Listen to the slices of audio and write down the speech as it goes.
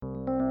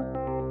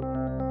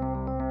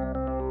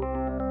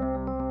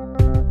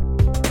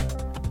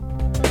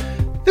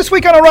This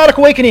week on Erotic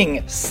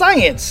Awakening,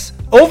 science,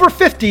 over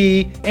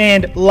 50,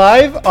 and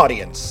live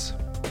audience.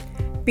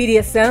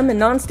 BDSM and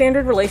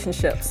non-standard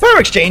relationships. Power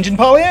exchange and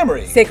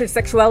polyamory. Sacred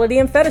sexuality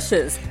and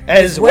fetishes.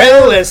 As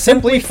well as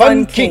simply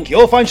fun kink.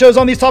 You'll find shows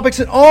on these topics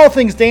and all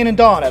things Dan and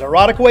Dawn at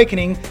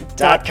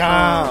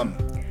eroticawakening.com.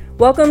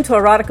 Welcome to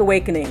Erotic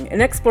Awakening, an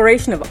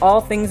exploration of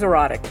all things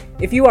erotic.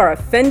 If you are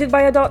offended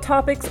by adult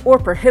topics or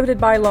prohibited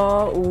by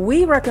law,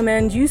 we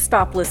recommend you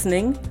stop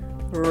listening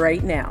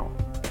right now.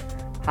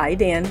 Hi,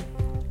 Dan.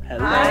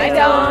 Hello. Hi,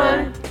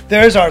 Dawn.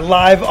 There's our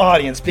live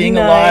audience, being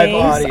a live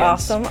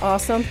audience.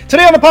 Awesome.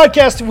 Today on the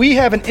podcast, we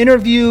have an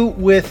interview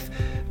with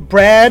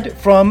Brad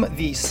from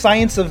the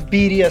Science of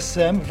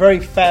BDSM.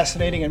 Very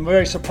fascinating and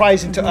very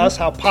surprising to us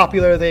how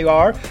popular they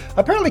are.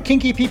 Apparently,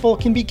 kinky people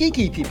can be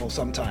geeky people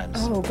sometimes.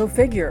 Oh, go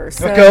figure.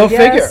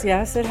 Figure.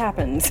 Yes, it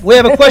happens. We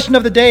have a question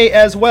of the day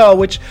as well,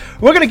 which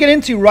we're going to get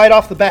into right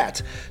off the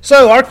bat.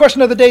 So, our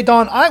question of the day,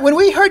 Dawn, when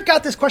we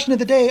got this question of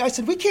the day, I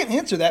said, we can't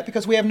answer that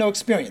because we have no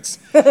experience.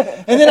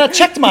 And then I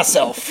checked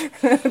myself.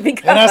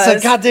 Because and I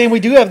said, God damn, we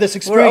do have this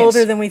experience. We're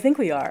older than we think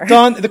we are.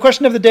 Dawn, the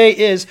question of the day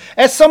is,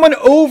 as someone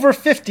over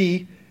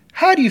 50,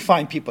 how do you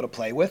find people to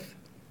play with?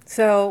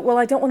 So, well,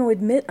 I don't want to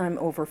admit I'm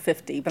over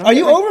 50. But Are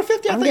you over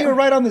 50? I thought you were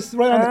right on the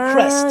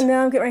crest.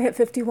 No, I'm getting ready to hit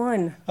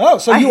 51. Oh,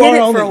 so I you hit are it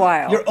only for a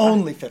while. You're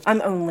only 50. I'm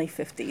only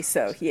 50,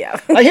 so yeah.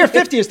 I hear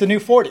 50 is the new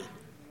 40.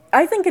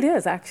 I think it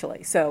is,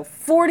 actually. So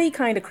 40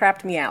 kind of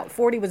crapped me out.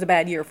 40 was a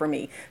bad year for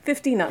me.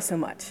 50, not so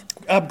much.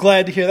 I'm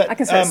glad to hear that. I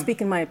can start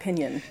speaking my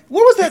opinion.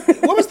 What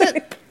was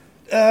that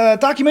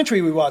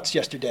documentary we watched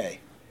yesterday?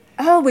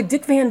 Oh, with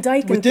Dick Van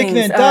Dyke with and Dick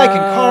things. Van Dyke and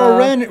Carl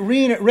Rayner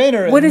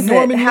What and is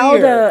Norman it? How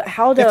Lear.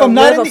 to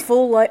live a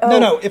full life? Oh,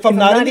 No. If I'm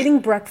not eating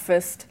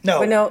breakfast.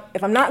 No.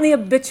 If I'm not in the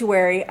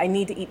obituary, I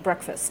need to eat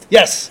breakfast.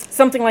 Yes.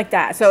 Something like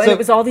that. So and it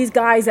was all these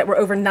guys that were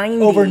over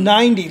 90. Over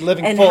 90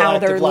 living and full how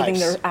active they're lives. living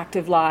their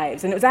active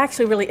lives. And it was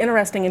actually really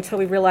interesting until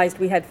we realized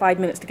we had 5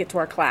 minutes to get to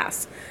our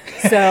class.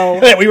 So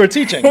yeah, we were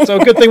teaching. So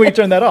good thing we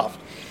turned that off.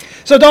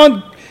 So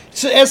Dawn,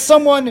 as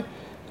someone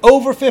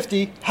over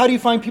 50, how do you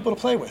find people to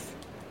play with?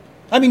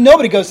 I mean,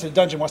 nobody goes to the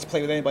dungeon and wants to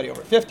play with anybody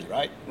over 50,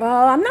 right?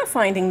 Well, I'm not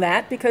finding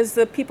that because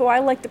the people I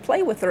like to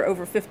play with are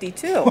over 50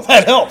 too. Well,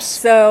 that helps.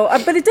 So,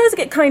 but it does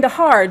get kind of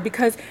hard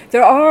because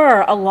there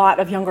are a lot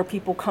of younger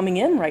people coming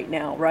in right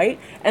now, right?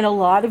 And a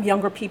lot of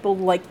younger people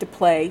like to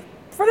play,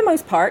 for the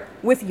most part,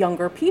 with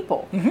younger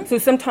people. Mm-hmm. So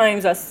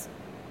sometimes us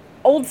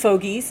old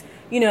fogies,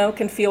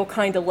 can feel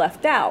kind of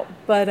left out.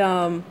 But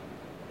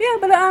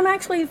but I'm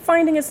actually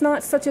finding it's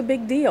not such a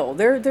big deal.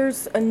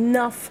 There's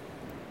enough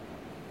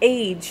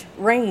age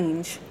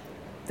range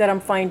that I'm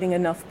finding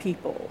enough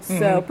people.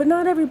 So, but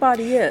not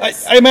everybody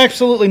is. I'm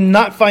absolutely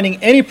not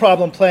finding any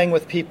problem playing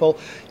with people.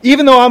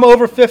 Even though I'm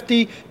over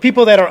 50,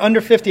 people that are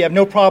under 50 have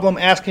no problem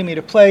asking me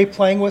to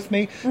playing with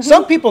me. Mm-hmm.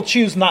 Some people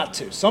choose not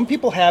to. Some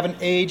people have an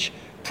age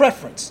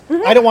preference.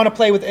 Mm-hmm. I don't want to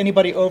play with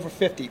anybody over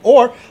 50.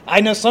 Or I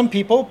know some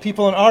people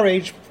in our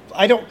age,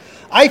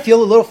 I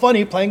feel a little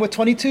funny playing with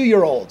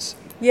 22-year-olds.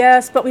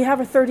 Yes, but we have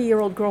a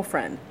 30-year-old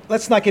girlfriend.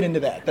 Let's not get into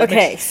that.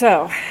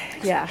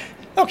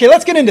 Okay,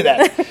 let's get into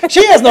that.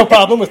 She has no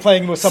problem with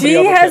playing with somebody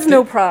over 50. She has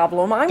no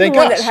problem. I'm Thank the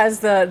one gosh. that has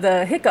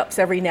the hiccups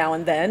every now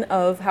and then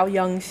of how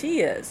young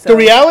she is. So. The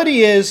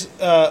reality is,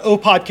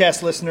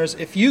 podcast listeners,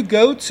 if you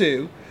go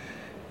to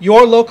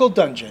your local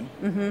dungeon,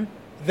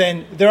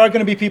 then there are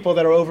going to be people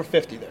that are over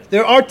 50 there.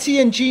 There are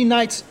TNG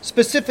nights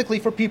specifically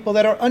for people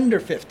that are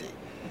under 50,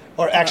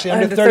 or actually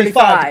under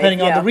 35,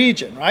 depending on the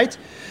region, right?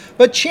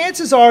 But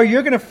chances are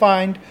you're going to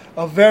find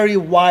a very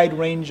wide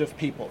range of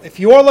people. If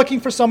you're looking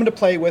for someone to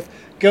play with,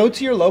 go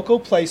to your local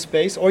play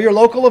space or your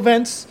local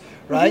events,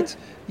 right?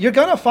 Mm-hmm. You're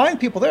going to find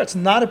people there. It's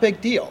not a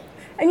big deal.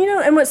 And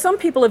and what some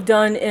people have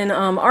done in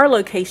our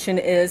location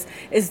is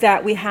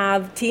that we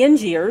have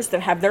TNGers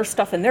that have their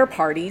stuff in their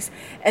parties,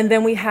 and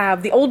then we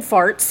have the old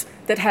farts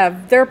that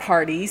have their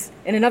parties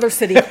in another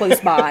city close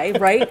by,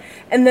 right?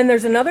 And then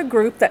there's another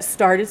group that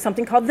started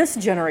something called This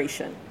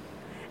Generation.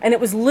 And it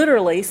was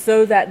literally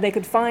so that they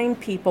could find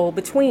people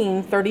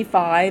between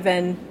 35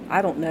 and,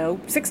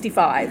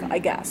 65, I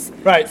guess.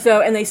 Right.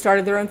 So, and they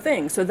started their own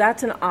thing. So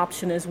that's an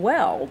option as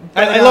well.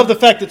 But, I love the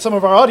fact that some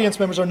of our audience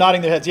members are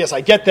nodding their heads. Yes,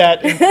 I get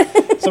that.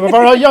 And some of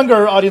our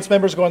younger audience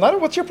members are going,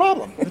 what's your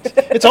problem?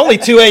 It's only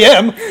 2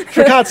 a.m.,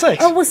 for God's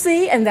sakes. Oh, well,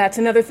 see, and that's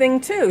another thing,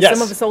 too. Yes.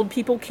 Some of us old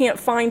people can't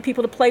find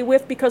people to play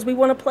with because we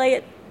want to play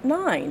at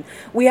 9.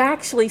 We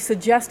actually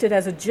suggested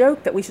as a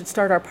joke that we should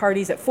start our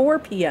parties at 4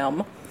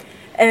 p.m.,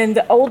 and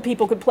the old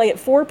people could play at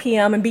 4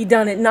 p.m. and be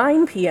done at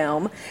 9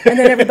 p.m. And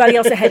then everybody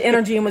else that had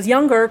energy and was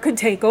younger could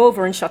take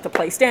over and shut the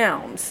place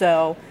down.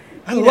 So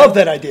I love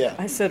that idea.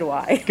 So do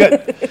I.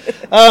 Good.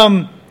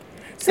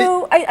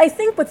 So I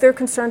think what they're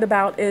concerned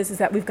about is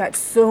that we've got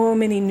so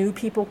many new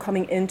people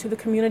coming into the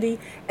community,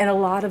 and a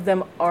lot of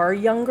them are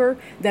younger,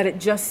 that it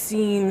just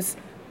seems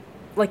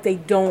like they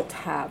don't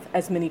have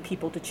as many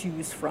people to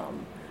choose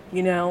from,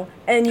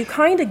 And you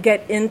kind of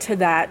get into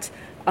that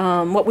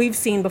what we've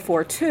seen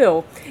before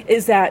too,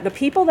 is that the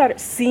people that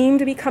seem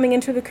to be coming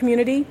into the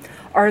community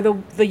are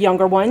the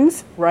younger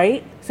ones,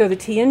 right? So the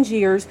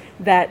TNGers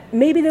that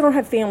maybe they don't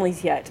have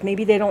families yet,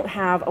 maybe they don't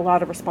have a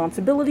lot of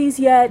responsibilities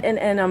yet,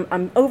 and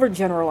I'm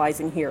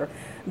overgeneralizing here,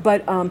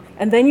 but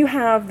and then you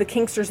have the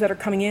Kinksters that are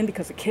coming in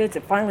because the kids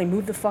have finally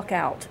moved the fuck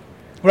out,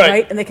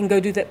 right? And they can go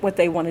do what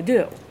they want to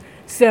do.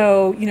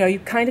 So you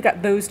kind of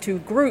got those two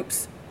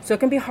groups, so it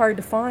can be hard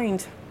to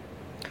find.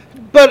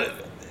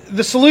 But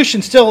the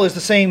solution still is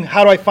the same.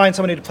 How do I find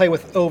somebody to play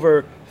with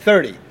over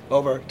 30,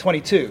 over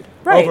 22,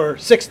 over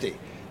 60?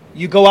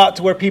 You go out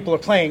to where people are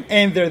playing,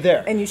 and they're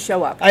there. And you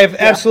show up. I have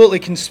absolutely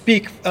can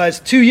speak, as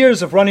 2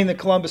 years of running the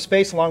Columbus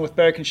space along with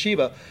Barrick and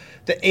Shiva,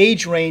 the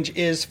age range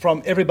is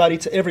from everybody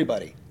to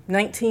everybody.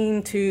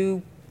 19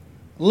 to...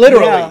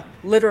 Literally. Yeah,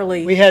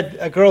 literally. We had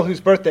a girl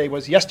whose birthday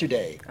was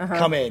yesterday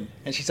come in,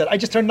 and she said, I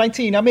just turned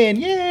 19, I'm in,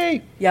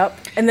 yay! Yep,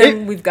 and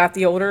then we've got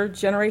the older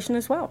generation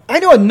as well. I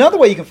know another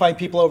way you can find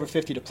people over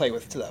 50 to play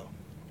with, though.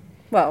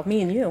 Well,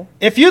 me and you.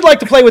 If you'd like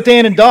to play with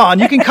Dan and Dawn,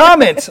 you can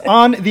comment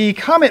on the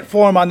comment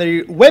form on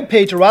the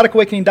webpage,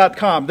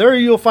 eroticawakening.com. There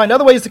you'll find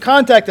other ways to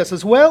contact us,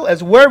 as well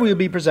as where we will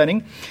be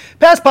presenting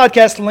past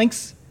podcast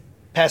links,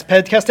 past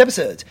podcast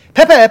episodes,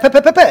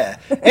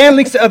 and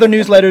links to other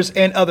newsletters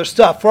and other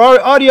stuff. For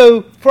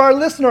our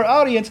listener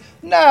audience,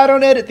 I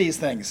don't edit these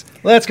things.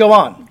 Let's go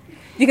on.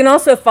 You can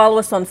also follow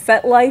us on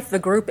FetLife. The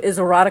group is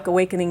Erotic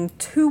Awakening,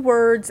 2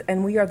 words,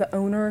 and we are the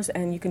owners,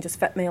 and you can just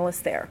mail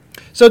us there.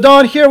 So,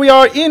 Dawn, here we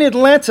are in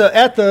Atlanta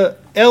at the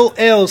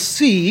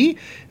LLC.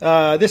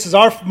 This is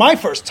my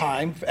first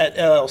time at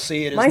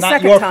LLC. It is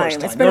not your first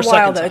time. It's been a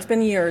while, though. It's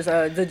been years,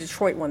 the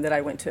Detroit one that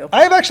I went to.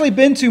 I have actually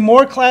been to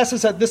more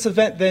classes at this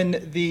event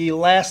than the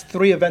last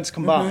 3 events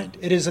combined.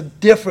 It is a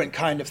different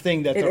kind of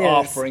thing that they're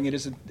offering. It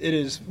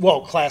is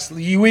class.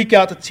 You week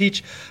out to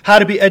teach how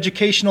to be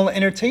educational and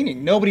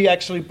entertaining. Nobody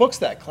actually books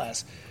that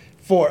class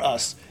for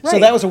us. Right. So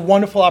that was a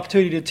wonderful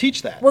opportunity to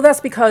teach that. Well, that's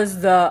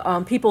because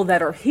the people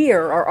that are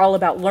here are all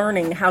about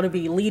learning how to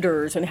be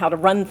leaders and how to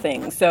run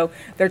things. So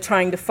they're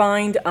trying to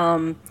find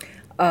how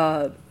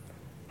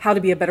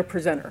to be a better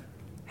presenter,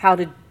 how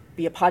to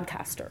be a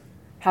podcaster,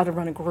 how to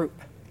run a group,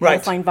 how to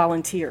find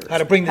volunteers, how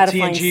to bring the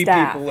TNG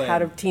people in, how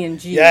to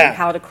TNG,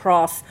 how to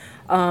cross.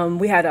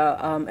 We had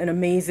an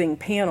amazing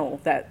panel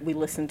that we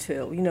listened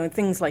to, and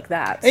things like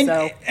that. And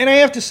I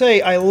have to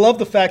say, I love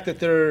the fact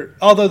that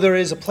although there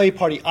is a play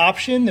party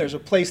option, there's a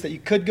place that you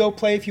could go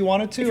play if you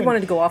wanted to. If you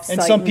wanted to go off-site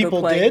and some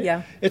people did.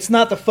 Yeah. It's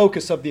not the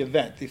focus of the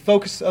event. The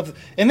focus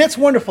and that's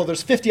wonderful.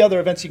 There's 50 other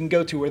events you can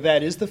go to where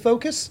that is the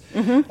focus.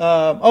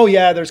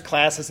 Mm-hmm. There's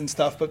classes and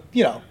stuff, but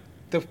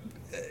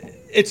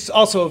it's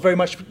also very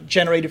much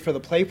generated for the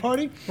play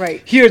party.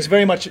 Right. Here it's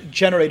very much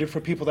generated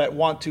for people that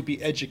want to be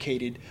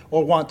educated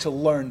or want to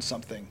learn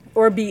something.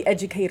 Or be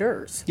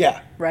educators.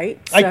 Yeah.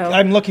 Right? So.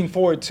 I'm looking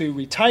forward to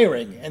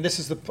retiring, and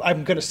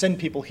I'm going to send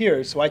people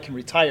here so I can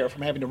retire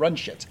from having to run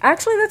shit.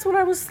 Actually, that's what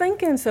I was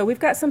thinking. So we've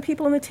got some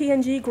people in the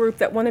TNG group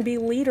that want to be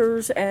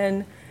leaders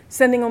and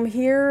sending them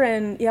here,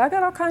 and I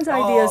got all kinds of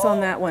ideas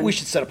on that one. We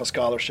should set up a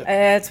scholarship.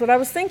 That's what I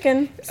was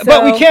thinking. So.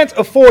 But we can't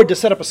afford to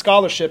set up a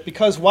scholarship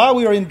because while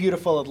we were in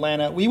beautiful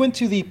Atlanta, we went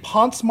to the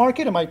Ponce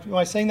Market. Am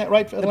I saying that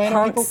right,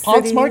 Atlanta people?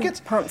 Ponce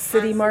Market? Ponce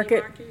City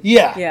Market.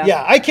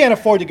 Yeah. I can't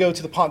afford to go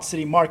to the Ponce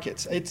City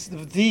Markets.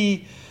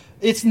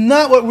 It's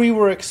not what we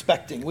were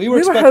expecting. We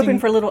were hoping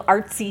for little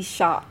artsy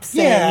shops.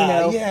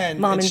 And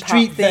mom and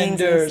street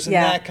vendors and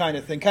that kind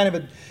of thing. Kind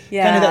of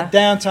that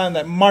downtown,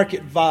 that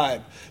market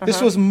vibe. This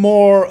was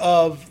more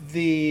of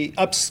the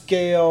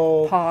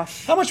upscale,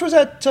 posh. How much was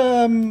that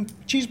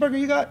cheeseburger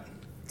you got?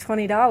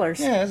 $20.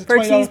 Yeah, for a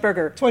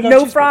cheeseburger. $20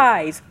 no cheeseburger.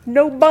 Fries,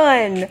 no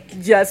bun,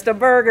 just a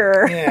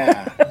burger.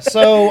 Yeah.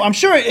 So I'm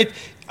sure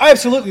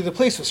absolutely the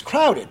place was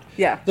crowded.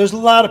 Yeah. There's a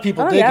lot of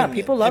people digging it. Yeah,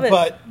 people love it.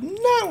 But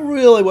not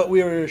really what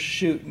we were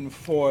shooting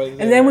for there.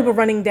 And then we were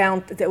running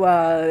down,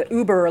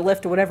 Uber or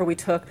Lyft or whatever we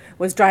took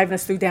was driving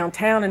us through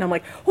downtown, and I'm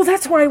like,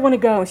 that's where I want to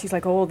go. And she's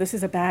like, this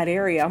is a bad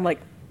area. I'm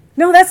like,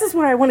 no, this is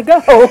where I want to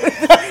go.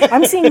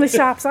 I'm seeing the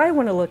shops I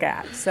want to look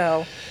at.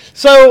 So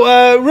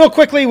real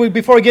quickly,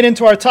 before we get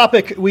into our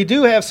topic, we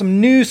do have some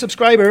new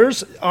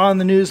subscribers on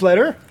the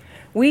newsletter.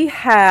 We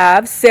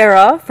have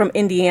Sarah from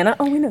Indiana.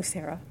 Oh, we know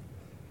Sarah.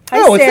 Hi,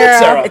 Sarah. It's that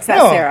Sarah. It's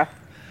that Sarah.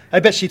 I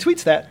bet she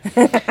tweets that.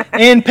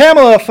 And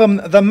Pamela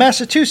from the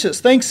Massachusetts.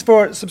 Thanks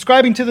for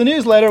subscribing to the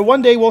newsletter.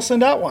 One day we'll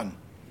send out one.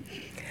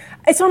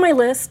 It's on my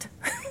list.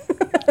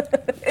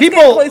 People,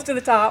 getting close to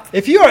the top.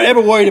 If you are ever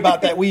worried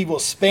about that, we will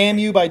spam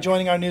you by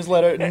joining our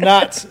newsletter.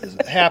 Not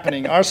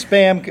happening. Our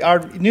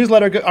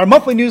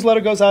monthly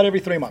newsletter goes out every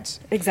 3 months.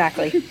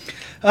 Exactly.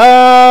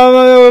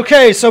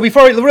 Okay, so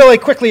really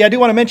quickly, I do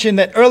want to mention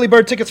that early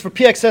bird tickets for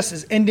PXS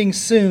is ending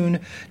soon.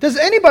 Does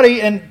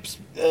anybody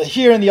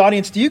here in the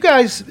audience, do you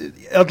guys,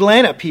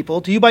 Atlanta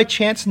people, do you by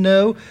chance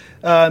know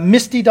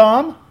Misty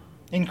Dom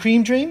and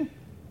Cream Dream?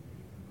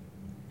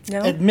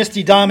 No.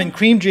 Misty Dom and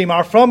Cream Dream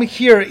are from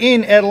here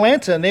in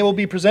Atlanta, and they will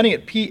be presenting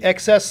at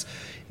PXS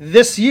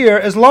this year,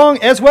 as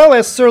well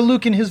as Sir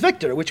Luke and his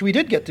Victor, which we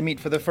did get to meet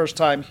for the first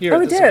time here. Oh, at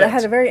we this did. I event.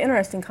 had a very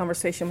interesting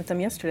conversation with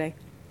them yesterday.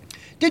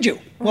 Did you?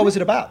 What was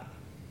it about?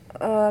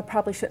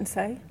 Probably shouldn't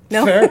say.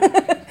 No. Fair.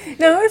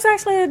 No, it was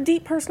actually a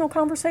deep personal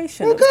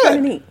conversation. Well, It was good. kind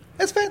of neat.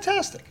 That's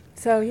fantastic.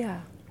 So,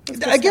 yeah. it was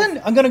good Again,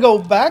 stuff. I'm going to go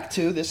back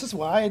to this is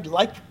why I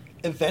like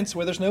events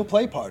where there's no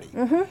play party.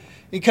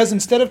 Because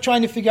instead of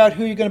trying to figure out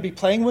who you're going to be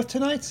playing with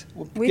tonight,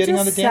 We getting just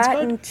on the dance sat card,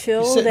 and you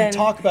chilled sit and and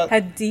talk about.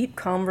 had deep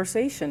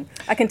conversation.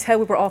 I can tell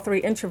we were all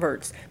three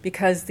introverts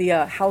because the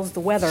how's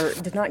the weather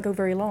did not go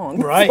very long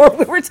Right. before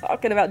we were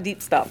talking about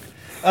deep stuff.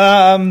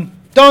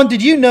 Dawn,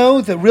 did you know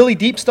the Really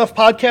Deep Stuff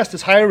podcast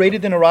is higher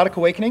rated than Erotic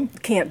Awakening?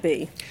 Can't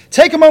be.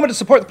 Take a moment to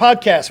support the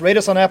podcast. Rate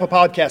us on Apple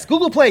Podcasts,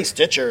 Google Play,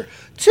 Stitcher,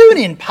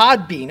 TuneIn,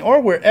 Podbean,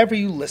 or wherever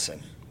you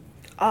listen.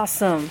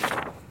 Awesome.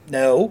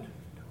 No.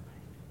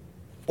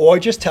 Or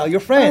just tell your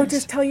friends. Oh,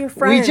 just tell your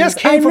friends. We just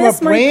came I from a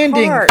miss my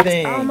branding part.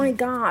 thing. Oh my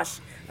gosh.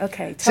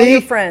 Okay, tell See?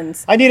 your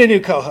friends. I need a new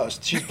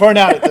co-host. She's burnt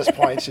out at this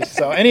point.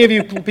 So any of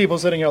you people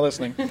sitting here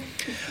listening,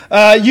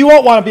 you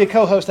won't want to be a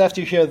co-host after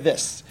you hear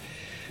this.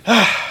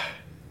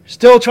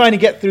 Still trying to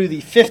get through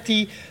the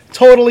 50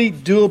 totally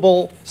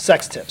doable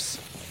sex tips.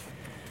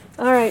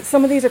 All right,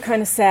 some of these are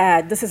kind of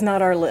sad. This is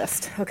not our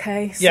list,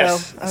 okay?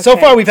 Yes. So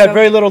far, we've had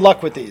very little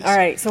luck with these. All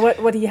right, so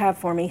what do you have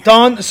for me?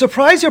 Dawn,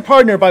 surprise your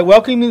partner by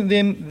welcoming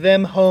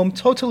them home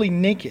totally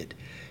naked.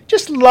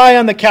 Just lie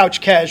on the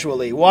couch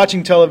casually,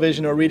 watching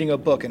television or reading a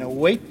book, and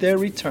await their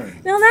return.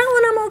 Now,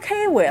 that one I'm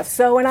okay with.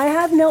 So when I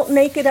have knelt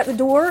naked at the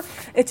door,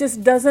 it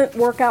just doesn't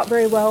work out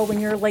very well when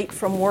you're late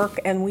from work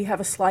and we have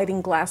a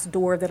sliding glass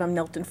door that I'm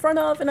knelt in front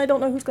of and I don't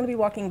know who's going to be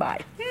walking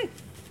by.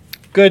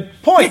 Good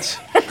point.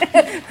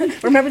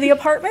 Remember the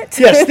apartment?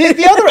 Yes,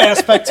 the other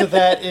aspect to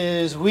that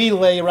is we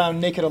lay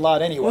around naked a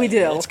lot anyway. We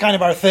do. It's kind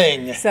of our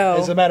thing. So,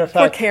 as a matter of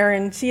poor fact,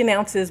 Karen, she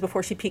announces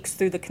before she peeks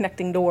through the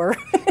connecting door.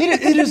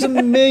 it is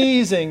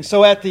amazing.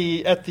 So at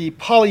the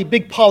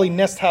big poly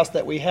nest house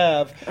that we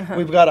have,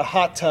 we've got a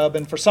hot tub,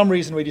 and for some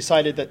reason we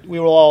decided that we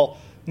will all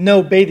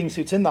no bathing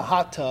suits in the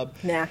hot tub.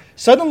 Nah.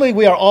 Suddenly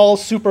we are all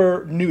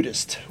super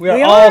nudist. We are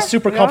We all are.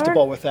 super We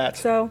comfortable are. with that.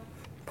 So,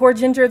 poor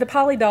Ginger, the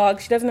poly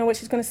dog, she doesn't know what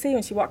she's going to see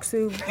when she walks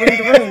through room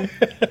to room.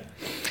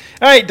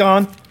 All right,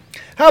 Dawn.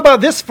 How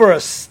about this for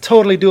a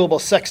totally doable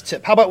sex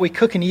tip? How about we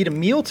cook and eat a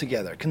meal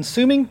together?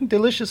 Consuming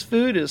delicious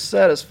food is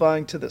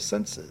satisfying to the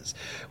senses.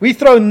 We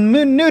throw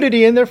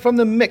nudity in there from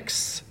the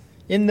mix.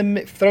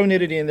 Throw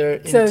nudity in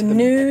there. So into the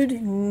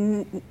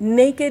nude,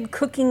 naked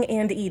cooking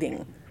and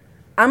eating.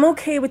 I'm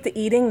okay with the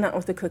eating, not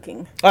with the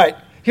cooking. All right,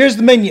 here's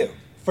the menu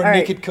for All right.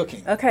 naked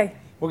cooking. Okay.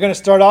 We're going to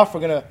start off.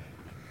 We're going to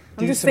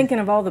I'm do just some, thinking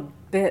of all the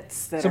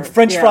bits that some are,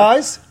 French yeah.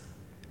 fries.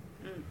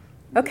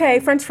 Okay,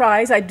 French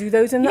fries. I do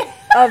those in the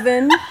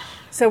oven.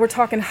 So we're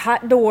talking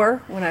hot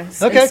door when I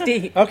Okay.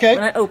 steam, Okay.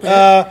 when I open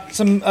it.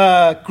 Some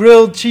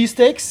grilled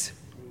cheesesteaks.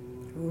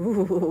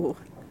 Ooh.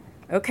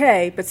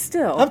 Okay, but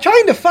still. I'm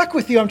trying to fuck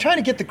with you. I'm trying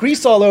to get the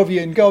grease all over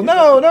you and go,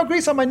 no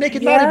grease on my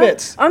naked naughty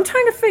bits. I'm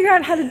trying to figure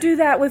out how to do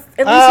that with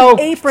at least Oh. an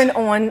apron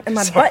on and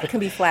my butt can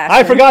be flashing.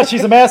 I forgot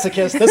she's a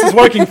masochist. This is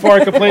working for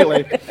her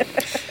completely.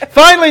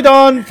 Finally,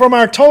 Dawn, from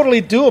our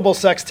totally doable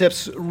sex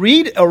tips,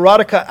 read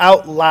erotica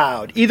out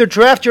loud. Either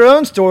draft your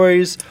own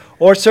stories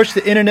or search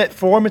the internet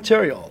for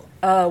material.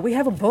 We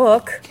have a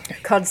book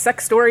called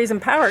Sex Stories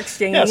and Power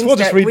Exchange. Yes, we'll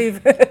just that read-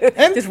 We've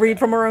just read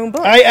from our own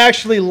book. I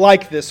actually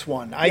like this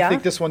one. I Yeah?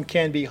 think this one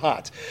can be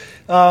hot.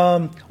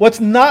 What's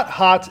not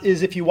hot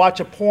is if you watch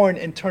a porn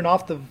and turn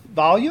off the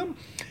volume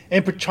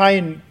and try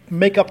and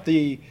make up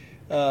the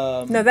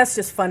no, that's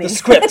just funny.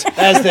 script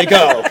as they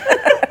go.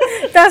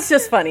 That's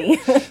just funny.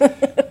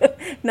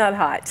 Not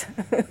hot.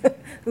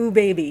 Ooh,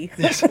 baby.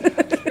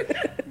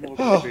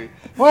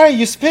 Why are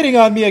you spitting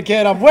on me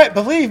again? I'm wet.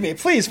 Believe me.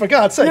 Please, for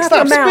God's sake, Not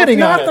stop the mouth. spitting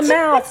Not on the it.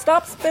 mouth.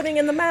 Stop spitting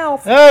in the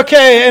mouth.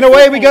 Okay, and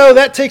away we go.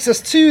 That takes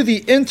us to the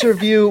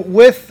interview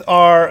with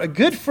our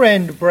good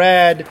friend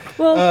Brad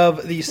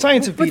of the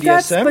Science of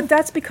BDSM. But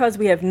that's because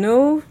we have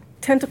no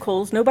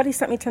tentacles. Nobody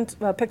sent me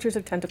pictures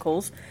of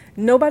tentacles.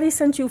 Nobody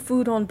sent you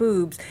food on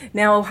boobs.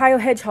 Now, Ohio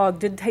Hedgehog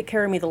did take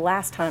care of me the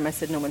last time I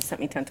said no one sent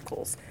me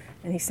tentacles.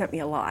 And he sent me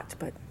a lot,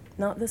 but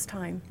not this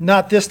time.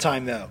 Not this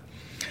time, though.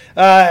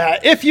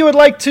 If you would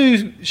like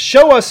to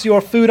show us your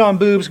food on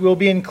boobs, we'll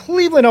be in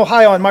Cleveland,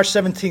 Ohio on March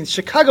 17th,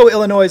 Chicago,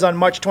 Illinois on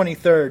March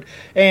 23rd,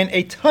 and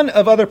a ton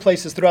of other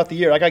places throughout the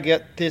year. I got to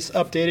get this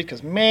updated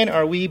because, man,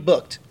 are we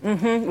booked.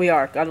 We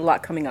are. Got a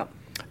lot coming up.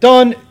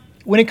 Dawn,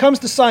 when it comes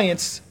to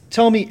science,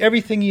 tell me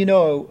everything you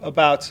know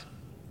about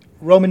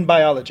Roman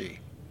biology.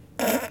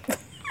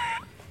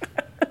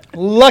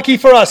 Lucky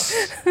for us,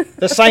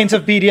 the Science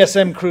of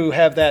BDSM crew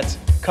have that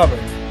covered.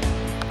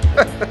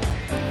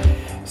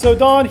 So,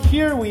 Dawn,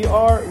 here we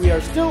are. We are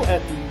still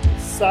at the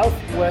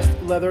Southwest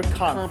Leather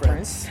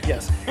Conference.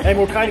 Yes, and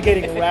we're kind of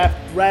getting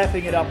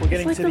wrapping it up. We're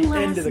getting to the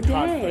end of the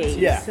conference.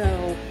 Yeah.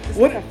 So it's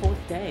What- like our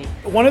fourth day.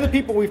 One of the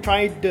people we've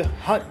tried to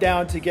hunt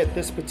down to get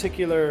this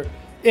particular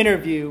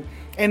interview,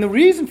 and the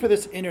reason for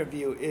this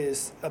interview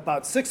is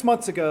about 6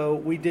 months ago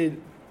we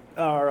did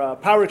our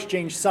Power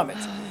Exchange Summit.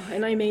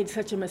 And I made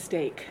such a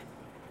mistake.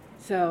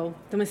 So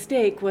the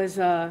mistake was,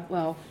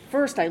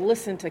 first I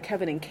listened to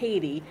Kevin and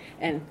Katie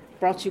and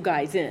brought you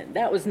guys in.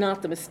 That was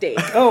not the mistake.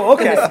 Oh,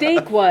 okay. The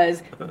mistake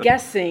was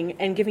guessing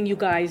and giving you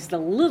guys the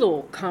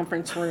little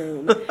conference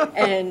room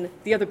and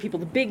the other people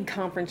the big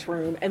conference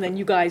room, and then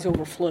you guys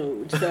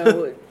overflowed.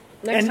 So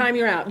next time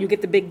you're out, you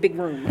get the big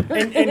room.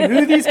 and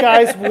who these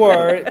guys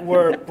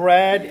were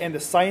Brad and the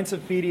Science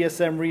of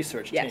BDSM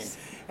research team. Yes.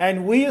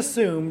 And we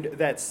assumed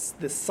that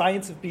the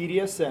Science of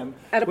BDSM...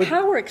 At a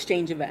power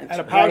exchange event. At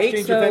a power right?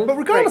 exchange event. But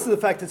regardless of the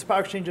fact it's a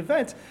power exchange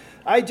event,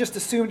 I just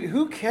assumed,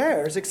 who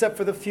cares, except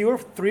for the 3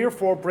 or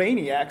 4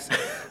 brainiacs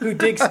who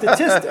dig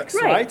statistics,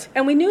 right?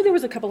 And we knew there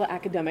was a couple of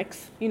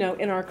academics, in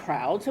our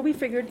crowd, so we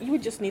figured you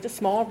would just need a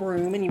small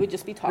room and you would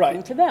just be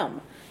talking to them.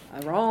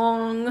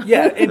 Wrong.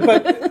 Yeah,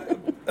 but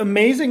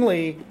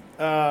amazingly,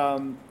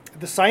 the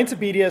Science of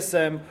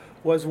BDSM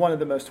was one of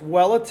the most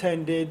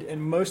well-attended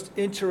and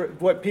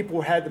what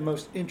people had the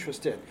most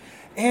interest in.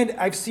 And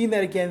I've seen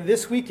that again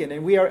this weekend,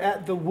 and we are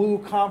at the Woo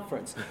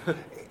conference.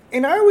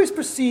 And I always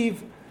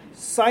perceive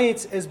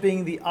science as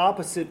being the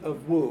opposite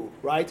of woo,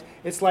 right?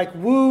 It's like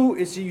woo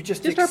is you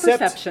just accept... our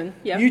perception,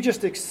 yeah. You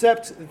just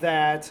accept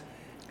that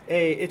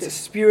it's a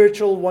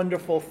spiritual,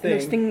 wonderful thing. And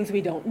there's things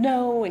we don't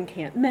know and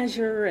can't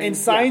measure. And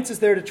science is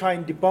there to try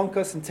and debunk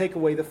us and take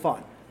away the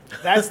fun.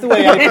 That's the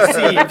way I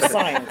perceive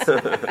science.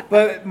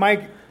 But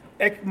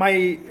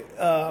my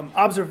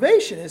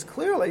observation is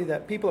clearly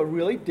that people are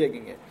really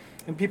digging it,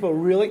 and people are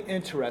really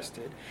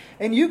interested,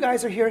 and you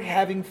guys are here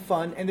having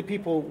fun, and the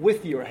people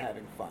with you are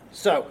having fun.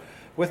 So,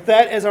 with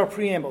that as our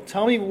preamble,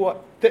 tell me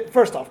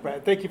first off,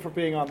 Brad, thank you for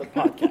being on the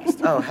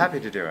podcast. Oh, happy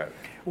to do it.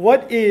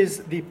 What is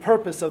the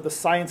purpose of the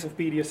Science of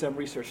BDSM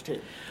research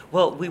team?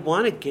 Well, we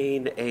want to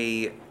gain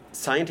a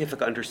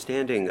scientific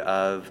understanding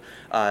of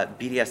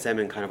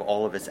BDSM and kind of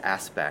all of its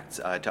aspects,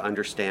 to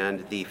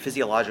understand the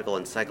physiological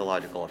and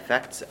psychological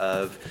effects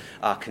of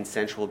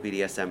consensual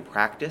BDSM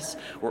practice.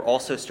 We're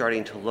also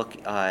starting to look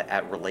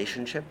at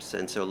relationships,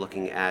 and so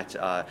looking at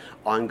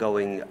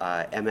ongoing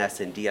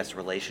MS and DS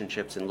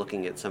relationships and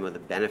looking at some of the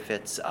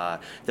benefits,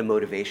 the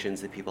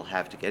motivations that people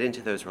have to get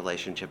into those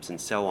relationships and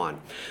so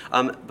on.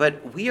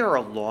 But we are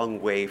a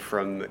long way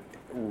from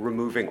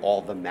removing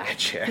all the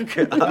magic.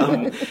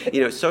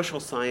 Social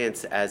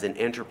science as an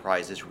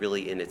enterprise is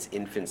really in its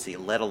infancy,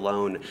 let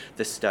alone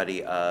the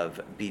study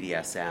of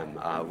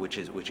BDSM, which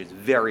is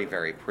very,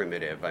 very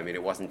primitive. I mean,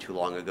 it wasn't too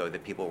long ago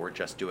that people were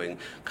just doing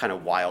kind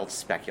of wild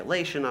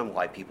speculation on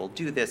why people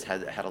do this,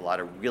 had a lot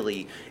of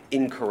really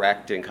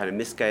incorrect and kind of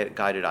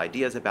misguided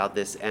ideas about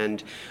this,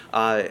 and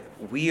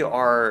we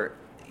are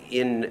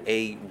in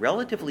a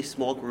relatively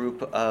small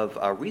group of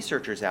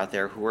researchers out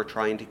there who are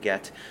trying to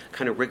get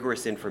kind of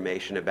rigorous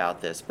information about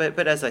this.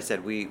 But as I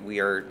said, we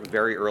are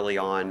very early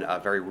on,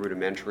 very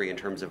rudimentary in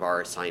terms of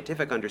our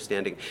scientific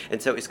understanding, and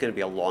so it's going to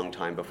be a long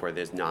time before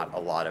there's not a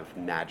lot of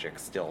magic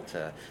still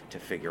to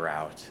figure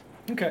out.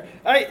 Okay.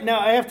 Now,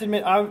 I have to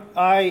admit,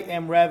 I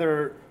am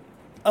rather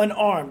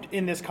unarmed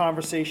in this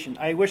conversation.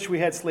 I wish we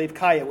had Slave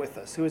Kaya with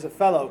us, who is a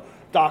fellow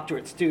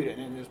doctorate student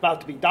and is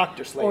about to be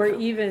Dr. Slave. Or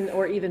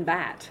even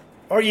Bat.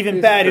 Or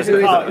even Bat, who's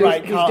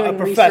a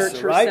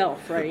professor, right?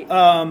 Herself, right?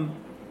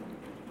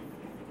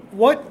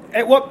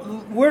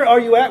 Where are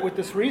you at with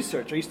this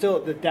research? Are you still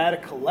at the data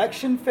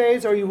collection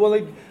phase? Are you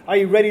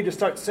ready to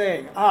start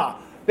saying,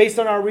 based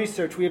on our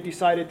research, we have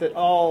decided that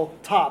all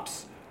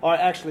tops are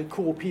actually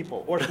cool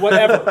people, or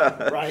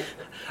whatever,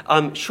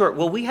 right? Sure.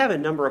 Well, we have a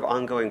number of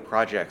ongoing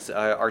projects.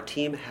 Our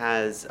team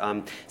has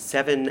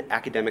 7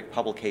 academic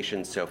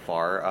publications so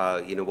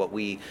far. What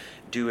we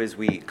do is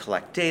we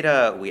collect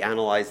data, we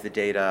analyze the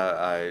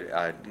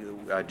data,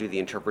 do the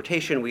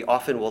interpretation. We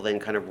often will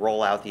then kind of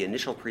roll out the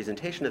initial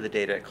presentation of the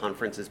data at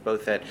conferences,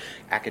 both at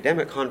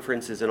academic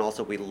conferences, and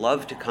also we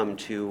love to come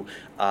to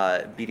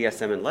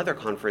BDSM and leather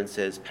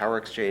conferences, Power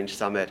Exchange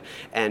Summit,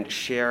 and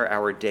share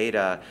our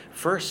data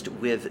first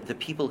with the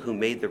people who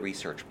made the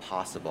research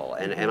possible.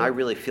 And I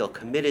really feel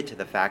committed to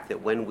the fact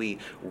that when we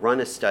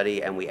run a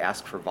study and we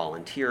ask for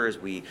volunteers,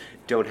 we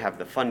don't have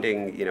the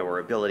funding, or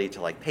ability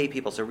to pay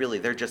people. So really,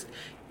 they're just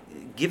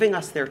giving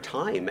us their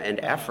time and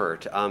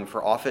effort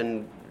for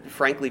often,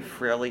 frankly,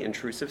 fairly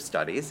intrusive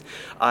studies.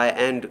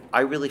 And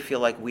I really feel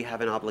like we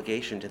have an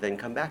obligation to then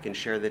come back and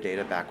share the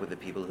data back with the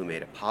people who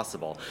made it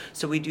possible.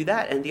 So we do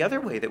that. And the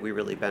other way that we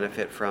really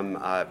benefit from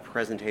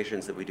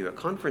presentations that we do at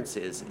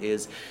conferences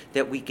is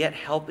that we get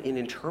help in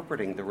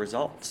interpreting the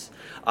results.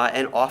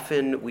 And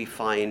often we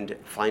find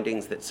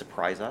findings that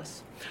surprise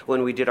us.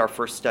 When we did our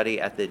first study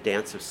at the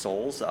Dance of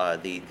Souls,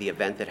 the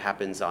event that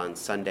happens on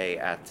Sunday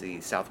at the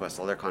Southwest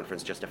Leather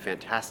Conference, just a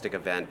fantastic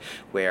event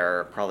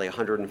where probably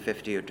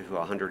 150 to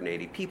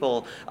 180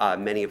 people,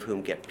 many of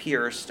whom get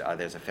pierced.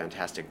 There's a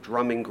fantastic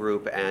drumming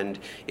group, and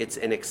it's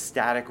an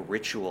ecstatic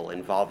ritual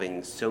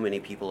involving so many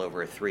people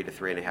over a 3 to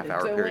 3.5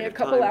 hour period of time. It's only a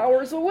couple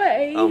hours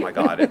away. Oh my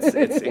God, it's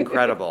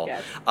incredible.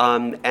 Yes.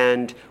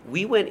 And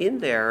we went in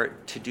there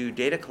to do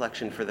data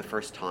collection for the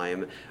first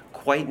time,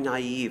 quite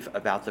naive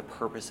about the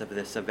purpose of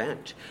this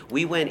event.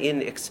 We went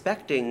in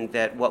expecting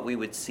that what we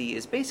would see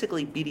is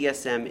basically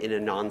BDSM in a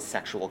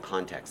non-sexual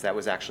context. That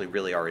was actually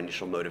really our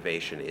initial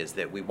motivation, is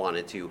that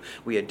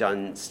we had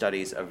done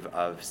studies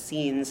of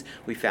scenes.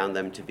 We found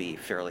them to be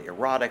fairly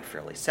erotic,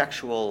 fairly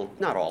sexual,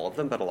 not all of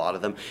them, but a lot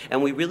of them.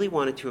 And we really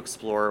wanted to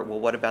explore, well,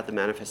 what about the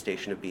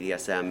manifestation of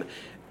BDSM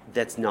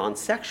that's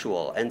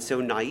non-sexual? And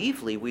so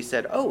naively we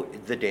said, oh,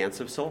 the Dance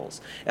of Souls.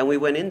 And we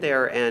went in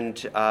there,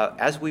 and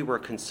as we were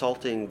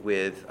consulting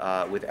with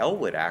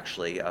Elwood,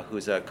 actually,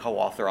 who's a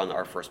co-author on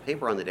our first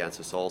paper on the Dance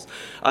of Souls,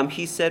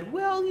 he said,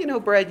 well,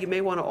 Brad, you may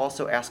want to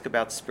also ask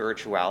about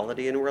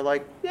spirituality. And we're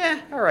like,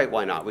 yeah, all right,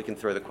 why not? We can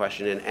throw the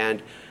question in.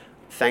 And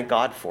thank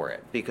God for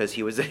it, because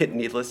he was,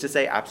 needless to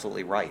say,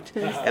 absolutely right.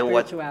 And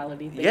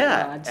spirituality, thank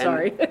God,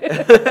 sorry.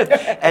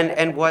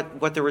 and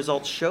what the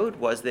results showed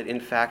was that, in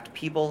fact,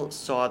 people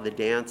saw the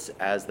dance,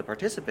 as the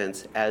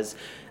participants, as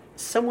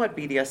somewhat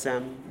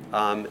BDSM,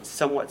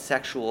 somewhat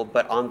sexual,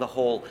 but on the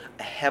whole,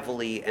 a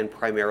heavily and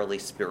primarily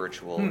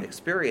spiritual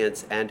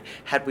experience. And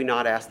had we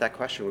not asked that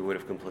question, we would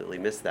have completely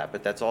missed that.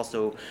 But that's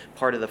also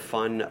part of the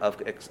fun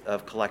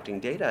of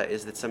collecting data,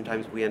 is that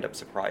sometimes we end up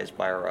surprised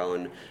by our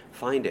own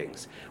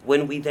findings.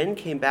 When we then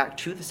came back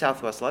to the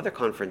Southwest Leather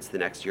Conference the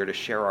next year to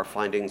share our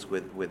findings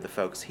with the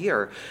folks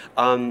here,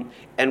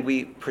 and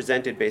we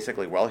presented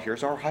basically, well,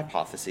 here's our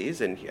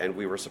hypotheses, and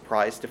we were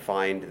surprised to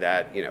find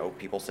that,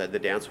 people said the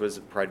dance was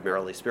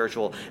primarily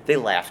spiritual. They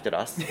laughed at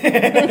us,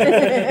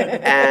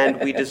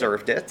 and we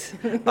deserved it.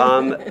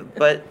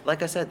 But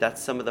like I said,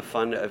 that's some of the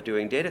fun of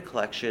doing data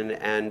collection,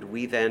 and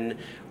we then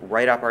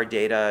write up our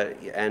data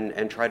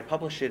and try to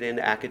publish it in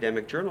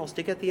academic journals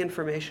to get the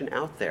information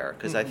out there,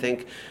 because I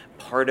think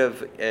part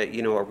of a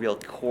real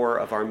core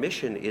of our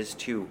mission is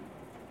to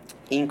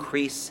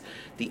increase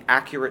the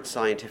accurate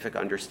scientific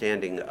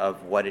understanding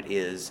of what it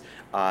is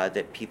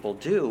that people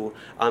do,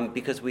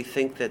 because we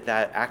think that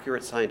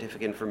accurate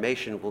scientific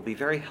information will be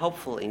very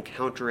helpful in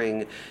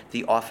countering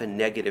the often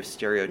negative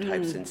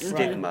stereotypes and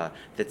stigma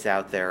that's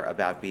out there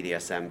about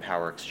BDSM,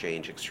 power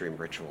exchange, extreme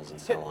rituals, and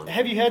so on.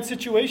 Have you had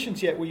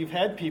situations yet where you've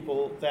had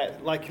people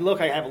that, like,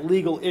 look, I have a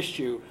legal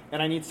issue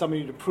and I need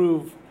somebody to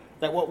prove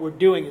that what we're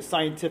doing is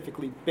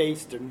scientifically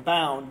based and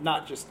bound,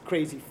 not just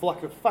crazy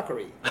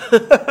fuckery?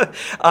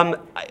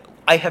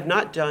 I have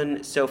not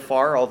done so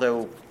far,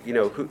 although,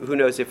 who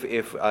knows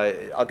if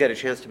I'll get a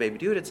chance to maybe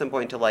do it at some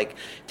point to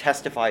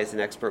testify as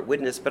an expert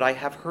witness, but I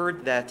have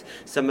heard that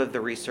some of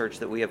the research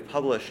that we have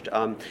published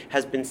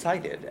has been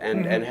cited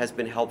and has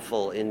been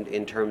helpful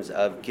in terms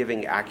of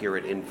giving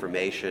accurate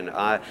information.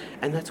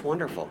 And that's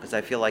wonderful, because I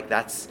feel like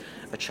that's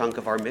a chunk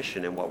of our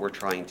mission and what we're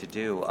trying to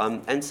do.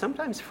 And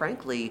sometimes,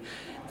 frankly,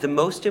 the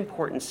most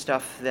important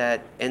stuff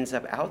that ends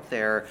up out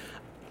there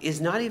is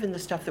not even the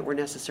stuff that we're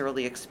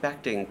necessarily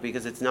expecting,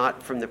 because it's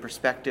not from the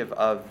perspective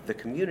of the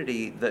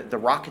community, the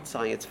rocket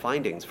science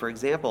findings. For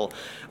example,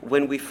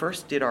 when we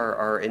first did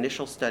our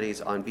initial studies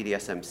on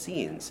BDSM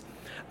scenes,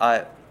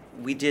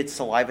 we did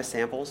saliva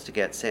samples to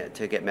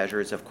get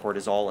measures of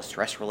cortisol, a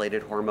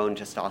stress-related hormone,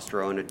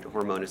 testosterone, a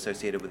hormone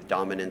associated with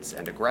dominance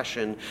and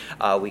aggression.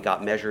 We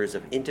got measures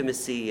of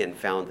intimacy and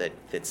found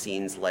that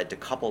scenes led to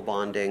couple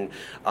bonding,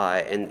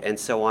 and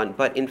so on.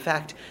 But in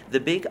fact, the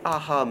big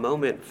aha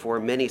moment for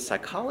many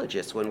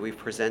psychologists when we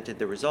presented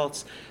the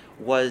results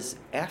was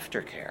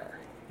aftercare.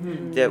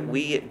 That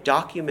we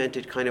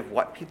documented kind of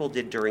what people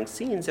did during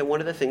scenes, and one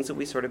of the things that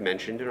we sort of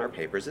mentioned in our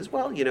papers is,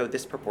 well,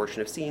 this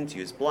proportion of scenes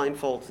use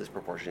blindfolds, this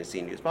proportion of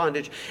scenes use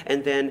bondage,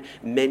 and then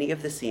many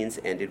of the scenes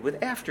ended with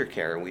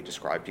aftercare, and we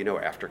described,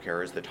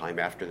 aftercare as the time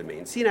after the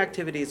main scene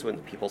activities when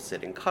the people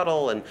sit and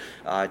cuddle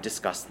and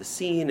discuss the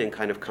scene and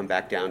kind of come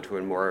back down to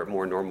a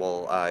more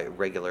normal,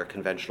 regular,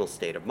 conventional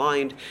state of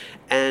mind.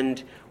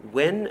 And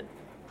when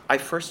I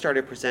first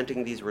started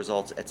presenting these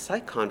results at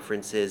psych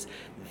conferences,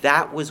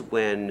 that was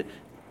when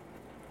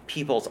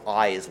people's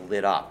eyes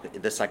lit up,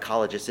 the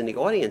psychologists in the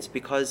audience,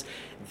 because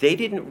they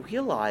didn't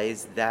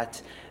realize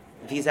that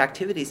these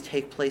activities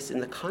take place in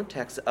the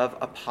context of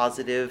a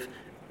positive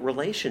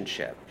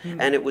relationship.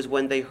 And it was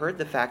when they heard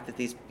the fact that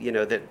these,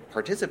 that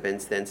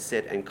participants then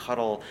sit and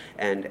cuddle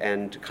and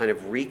kind of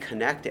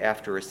reconnect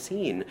after a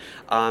scene,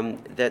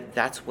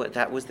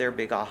 that was their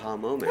big aha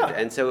moment. Yeah.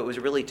 And so it was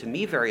really, to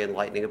me, very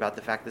enlightening about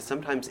the fact that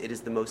sometimes it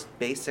is the most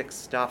basic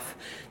stuff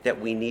that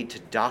we need to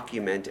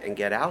document and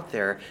get out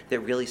there that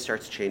really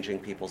starts changing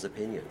people's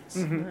opinions.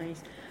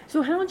 Nice.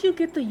 So how did you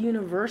get the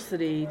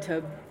university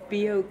to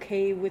be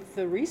okay with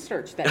the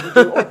research that you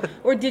do?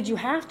 Or did you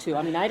have to?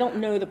 I mean, I don't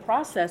know the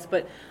process,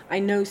 but I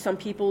know some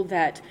people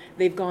that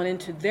they've gone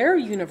into their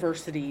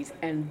universities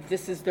and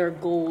this is their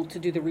goal to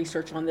do the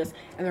research on this,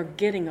 and they're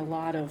getting a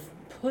lot of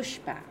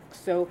pushback.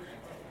 So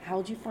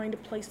how did you find a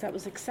place that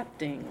was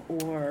accepting?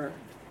 Or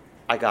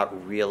I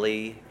got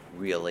really,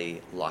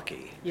 really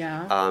lucky.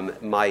 Yeah.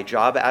 My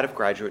job out of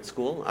graduate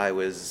school, I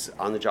was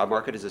on the job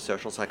market as a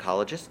social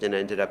psychologist and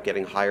ended up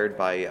getting hired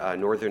by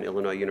Northern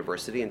Illinois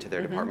University into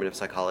their Department of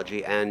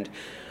Psychology, and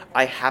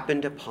I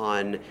happened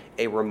upon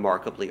a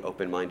remarkably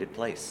open-minded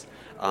place.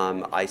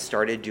 I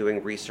started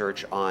doing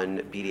research on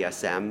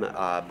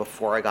BDSM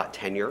before I got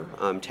tenure.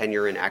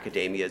 Tenure in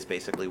academia is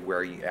basically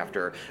where you,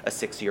 after a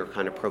 6-year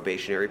kind of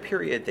probationary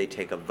period, they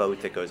take a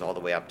vote that goes all the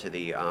way up to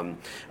the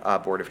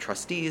Board of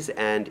Trustees,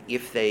 and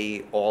if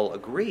they all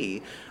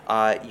agree,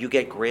 you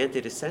get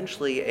granted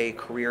essentially a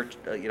career,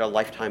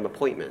 lifetime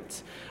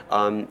appointment.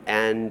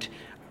 And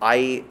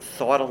I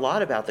thought a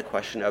lot about the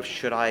question of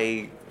should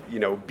I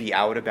be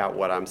out about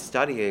what I'm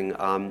studying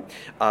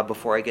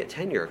before I get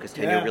tenure, because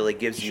tenure really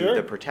gives you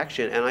the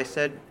protection. And I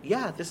said,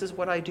 yeah, this is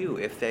what I do.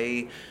 If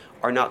they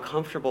are not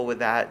comfortable with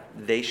that,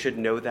 they should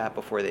know that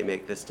before they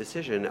make this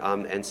decision.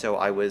 And so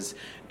I was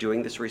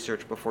doing this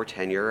research before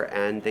tenure,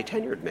 and they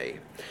tenured me.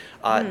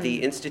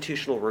 The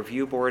Institutional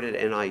Review Board at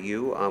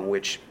NIU,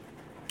 which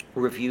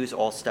reviews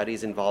all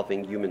studies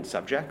involving human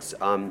subjects,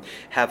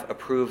 have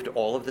approved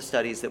all of the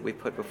studies that we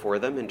put before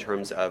them in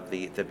terms of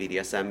the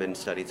BDSM and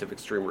studies of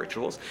extreme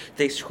rituals.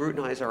 They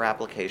scrutinize our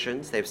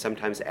applications. They've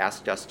sometimes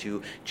asked us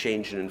to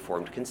change an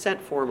informed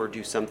consent form or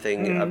do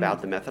something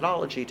about the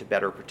methodology to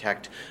better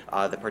protect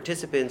the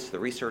participants, the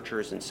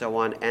researchers, and so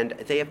on. And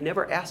they have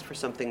never asked for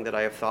something that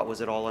I have thought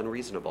was at all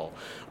unreasonable.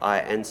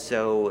 And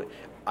so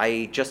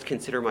I just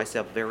consider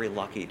myself very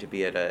lucky to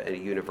be at a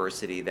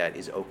university that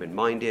is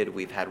open-minded.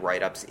 We've had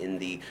write-ups in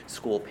the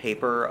school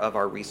paper of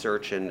our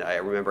research, and I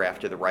remember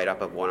after the write-up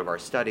of one of our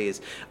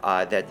studies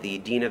that the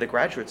dean of the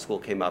graduate school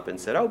came up and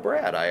said, "Oh,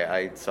 Brad,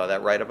 I saw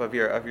that write-up of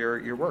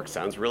your work.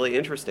 Sounds really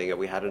interesting," and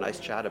we had a nice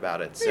chat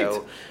about it.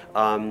 So,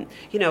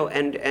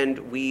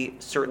 and we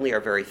certainly are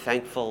very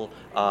thankful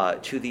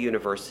to the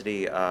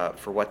university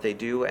for what they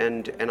do,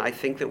 and I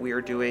think that we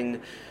are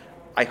doing,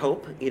 I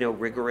hope,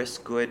 rigorous,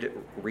 good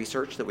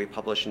research that we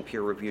publish in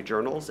peer-reviewed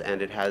journals,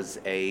 and it has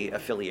a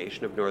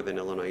affiliation of Northern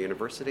Illinois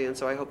University, and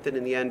so I hope that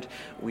in the end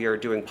we are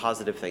doing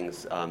positive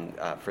things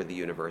for the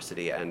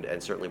university, and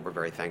certainly we're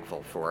very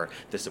thankful for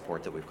the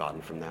support that we've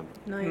gotten from them.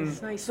 Nice.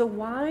 So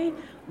why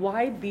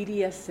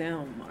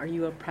BDSM? Are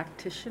you a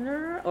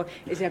practitioner, or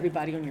is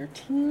everybody on your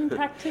team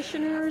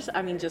practitioners?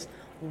 I mean, just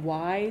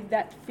why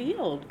that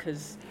field?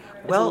 Because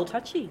it's a little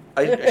touchy.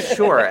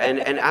 Sure,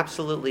 and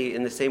absolutely,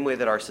 in the same way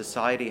that our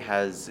society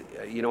has,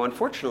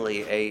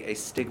 unfortunately, a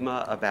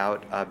stigma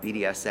about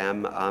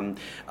BDSM,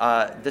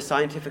 the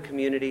scientific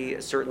community,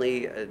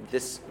 certainly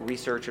this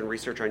research and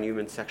research on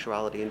human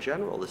sexuality in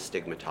general is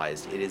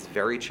stigmatized. It is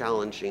very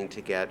challenging to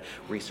get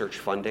research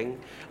funding.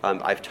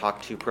 I've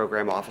talked to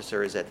program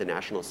officers at the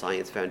National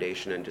Science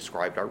Foundation and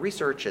described our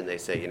research, and they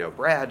say,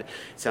 Brad,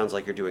 sounds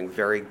like you're doing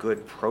very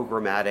good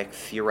programmatic,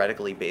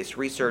 theoretically based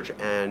research,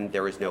 and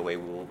there is no way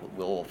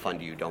we'll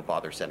fund you. Don't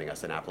bother sending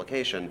us an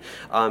application,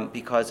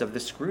 because of the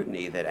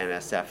scrutiny that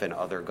NSF and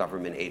other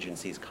government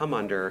agencies come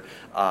under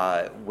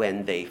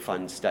when they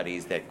fund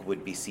studies that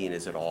would be seen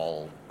as at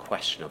all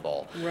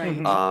questionable.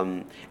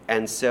 Right.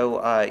 And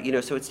so,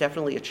 so it's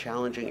definitely a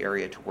challenging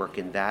area to work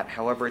in that.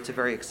 However, it's a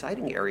very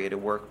exciting area to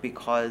work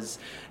because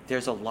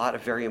there's a lot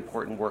of very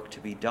important work to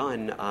be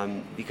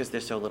done because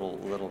there's so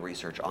little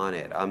research on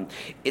it.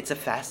 It's a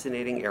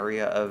fascinating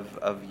area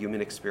of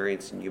human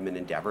experience and human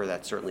endeavor.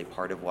 That's certainly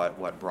part of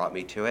what brought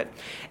me to it.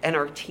 And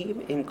our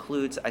team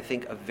includes, I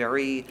think, a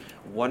very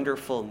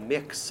wonderful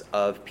mix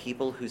of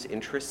people whose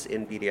interests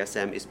in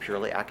BDSM is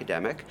purely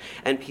academic,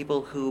 and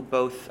people who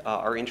both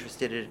are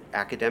interested in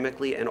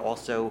academically and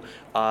also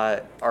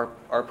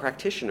are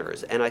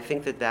practitioners. And I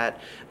think that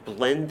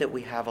blend that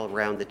we have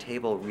around the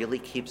table really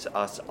keeps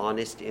us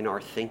honest in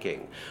our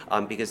thinking,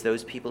 because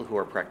those people who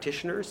are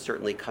practitioners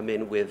certainly come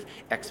in with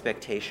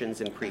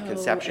expectations and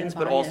preconceptions,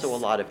 but also a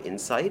lot of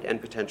insight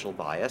and potential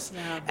bias.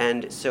 Yeah.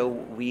 And so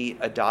we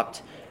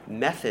adopt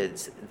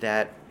methods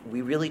that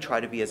we really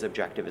try to be as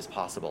objective as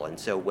possible. And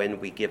so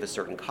when we give a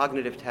certain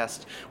cognitive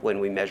test,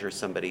 when we measure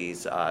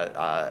somebody's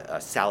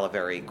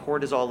salivary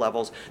cortisol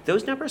levels,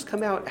 those numbers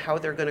come out how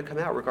they're going to come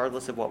out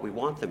regardless of what we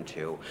want them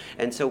to.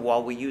 And so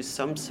while we use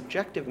some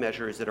subjective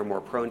measures that are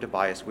more prone to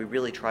bias, we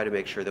really try to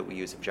make sure that we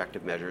use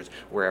objective measures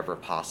wherever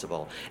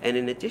possible. And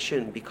in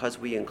addition, because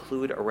we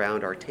include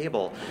around our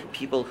table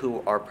people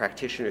who are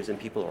practitioners and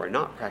people who are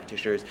not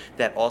practitioners,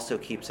 that also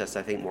keeps us,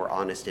 I think, more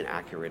honest and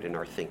accurate in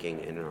our thinking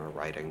and in our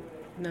writing.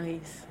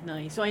 Nice.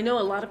 So I know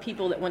a lot of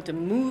people that want to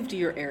move to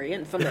your area,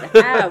 and some that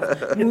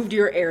have moved to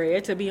your area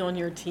to be on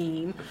your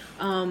team.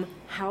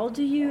 How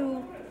do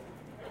you?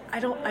 I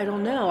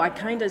don't know. I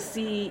kind of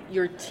see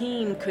your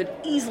team could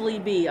easily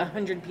be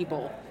 100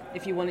 people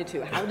if you wanted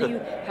to. How do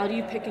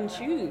you pick and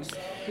choose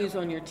who's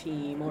on your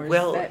team, or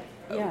is that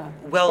Yeah.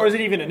 Well, Or is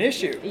it even an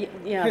issue?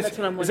 Yeah, that's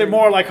what I'm Is it wondering.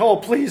 more like, oh,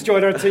 please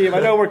join our team? I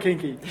know we're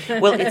kinky.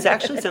 well, it's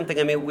actually something.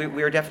 I mean,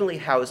 we are definitely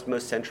housed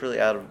most centrally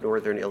out of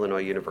Northern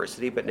Illinois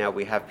University, but now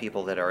we have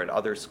people that are at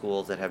other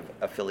schools that have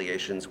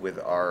affiliations with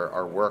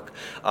our work.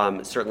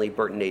 Certainly,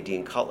 Bert and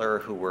Nadine Cutler,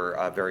 who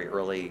were very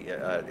early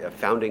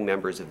founding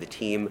members of the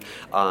team,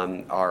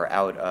 are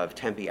out of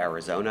Tempe,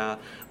 Arizona,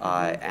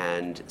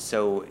 and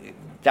so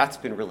that's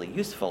been really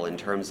useful in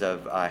terms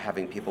of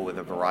having people with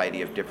a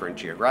variety of different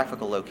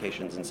geographical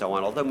locations and so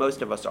on, although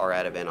most of us are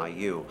out of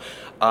NIU.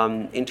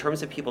 In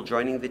terms of people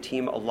joining the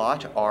team, a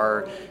lot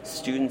are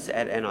students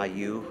at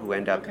NIU who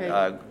end up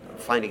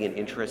finding an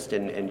interest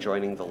in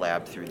joining the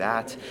lab through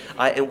that.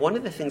 And one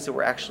of the things that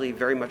we're actually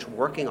very much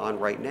working on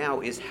right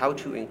now is how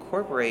to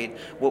incorporate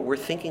what we're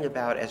thinking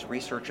about as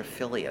research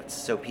affiliates.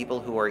 So people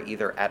who are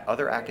either at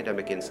other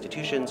academic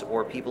institutions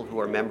or people who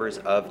are members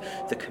of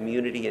the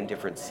community in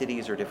different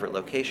cities or different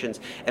locations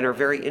and are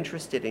very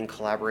interested in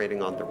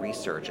collaborating on the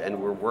research.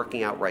 And we're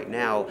working out right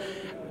now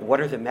what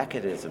are the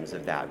mechanisms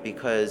of that?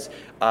 Because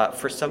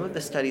for some of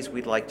the studies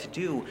we'd like to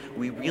do,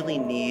 we really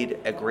need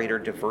a greater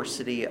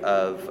diversity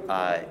of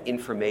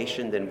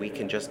information than we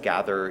can just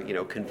gather,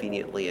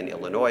 conveniently in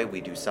Illinois. We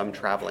do some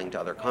traveling to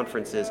other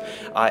conferences,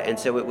 and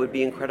so it would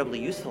be incredibly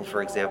useful,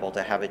 for example,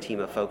 to have a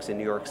team of folks in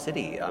New York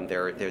City.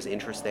 There's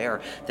interest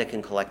there that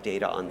can collect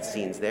data on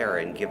scenes there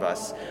and give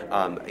us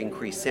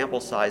increased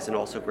sample size and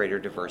also greater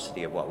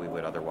diversity of what we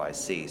would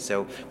otherwise see.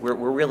 So we're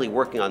really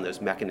working on those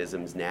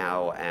mechanisms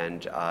now,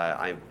 and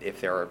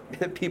if there are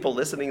people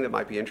listening that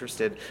might be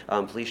interested,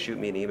 please shoot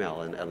me an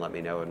email and let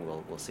me know, and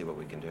we'll see what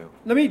we can do.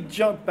 Let me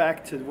jump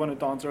back to one of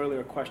Don's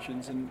earlier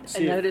questions and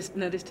see. I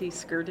noticed he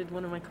skirted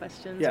one of my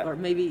questions, Yeah. or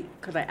maybe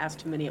because I asked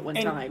too many at one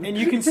time. And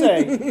you can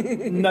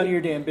say, none of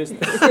your damn business.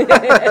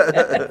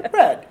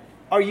 Brad,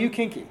 are you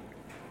kinky?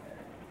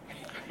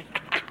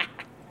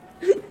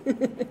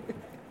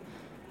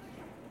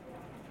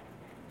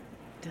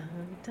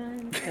 Dun,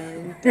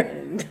 dun,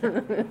 dun,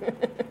 dun.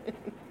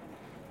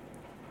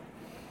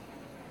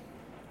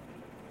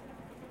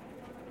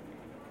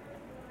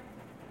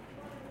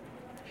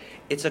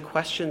 It's a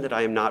question that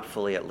I am not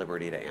fully at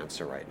liberty to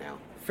answer right now.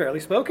 Fairly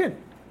spoken.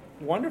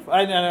 Wonderful.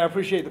 And I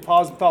appreciate the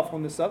pause and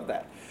thoughtfulness of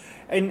that.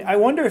 And I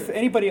wonder if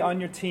anybody on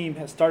your team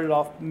has started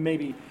off,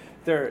 maybe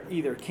they're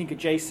either kink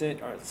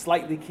adjacent or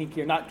slightly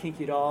kinky or not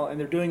kinky at all, and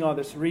they're doing all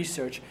this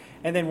research,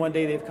 and then one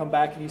day they've come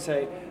back and you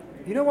say,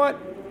 you know what,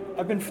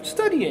 I've been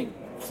studying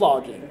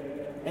flogging,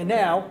 and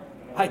now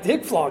I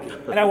dig flogging,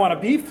 and I want to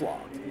be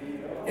flogged.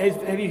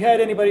 Have you had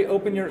anybody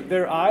open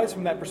their eyes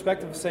from that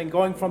perspective of saying,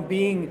 going from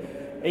being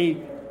a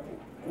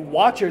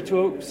watcher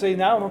to say,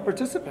 now I'm a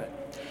participant?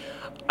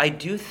 I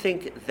do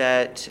think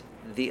that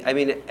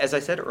as I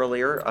said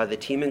earlier, the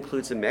team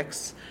includes a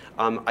mix.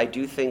 I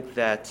do think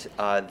that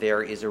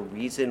there is a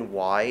reason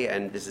why,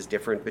 and this is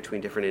different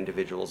between different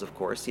individuals, of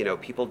course.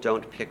 People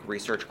don't pick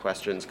research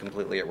questions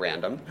completely at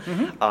random.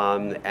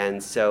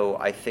 And so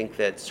I think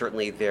that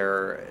certainly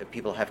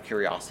people have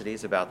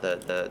curiosities about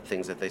the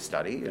things that they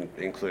study,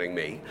 including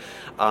me.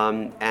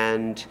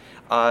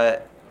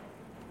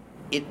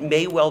 It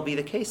may well be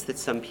the case that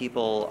some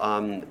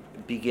people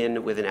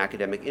begin with an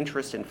academic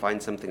interest and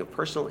find something of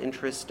personal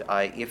interest.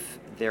 If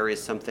there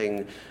is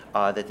something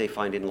that they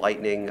find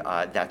enlightening,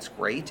 that's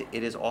great.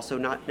 It is also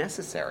not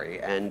necessary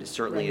and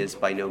certainly is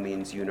by no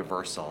means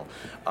universal.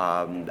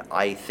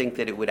 I think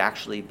that it would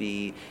actually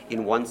be,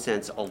 in one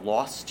sense, a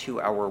loss to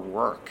our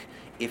work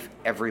if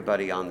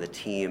everybody on the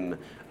team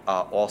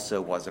also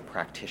was a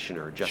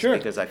practitioner, just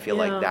because I feel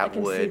like that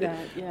would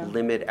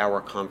limit our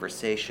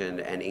conversation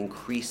and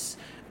increase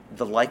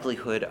the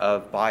likelihood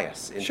of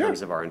bias in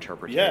terms of our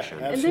interpretation.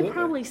 Yeah, and they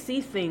probably see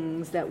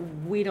things that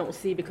we don't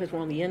see because we're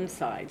on the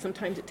inside.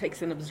 Sometimes it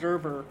takes an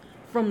observer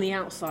from the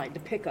outside to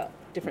pick up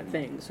different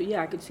things. So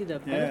I could see the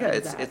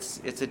benefit of that.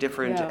 It's a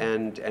different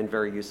and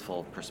very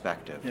useful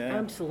perspective. Yeah.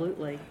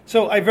 Absolutely.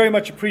 So I very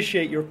much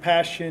appreciate your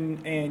passion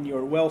and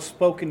your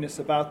well-spokenness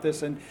about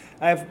this, and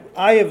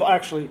I have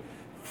actually,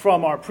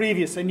 from our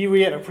previous, and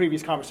we had a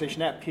previous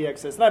conversation at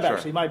PXS, and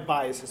actually, my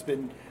bias has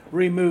been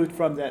removed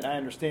from that. I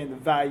understand the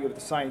value of the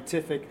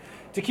scientific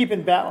to keep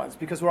in balance,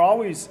 because we're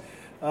always,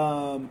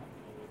 I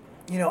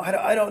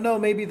don't know,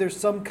 maybe there's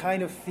some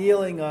kind of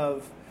feeling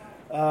of,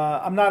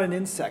 I'm not an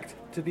insect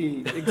to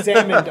be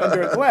examined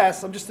under a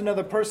glass. I'm just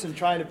another person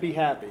trying to be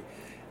happy.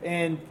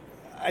 And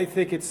I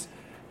think it's,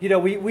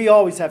 we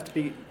always have to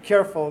be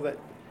careful that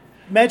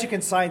magic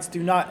and science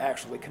do not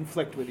actually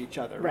conflict with each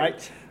other,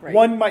 right?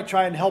 One might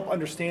try and help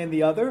understand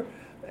the other,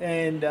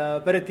 and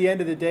but at the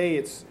end of the day,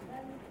 it's,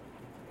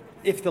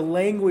 if the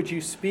language you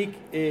speak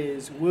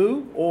is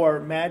woo or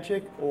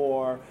magic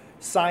or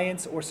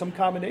science or some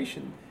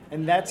combination,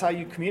 and that's how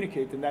you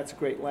communicate, then that's a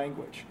great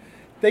language.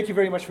 thank you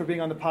very much for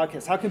being on the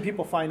podcast. How can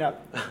people find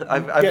out?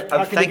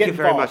 Thank you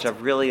very much.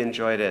 I've really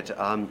enjoyed it.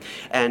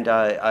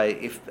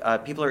 If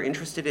people are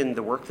interested in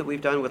the work that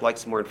we've done, would like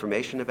some more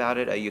information about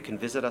it, you can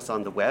visit us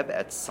on the web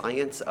at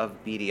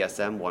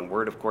scienceofbdsm, one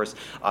word, of course,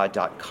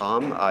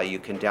 .com. You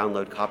can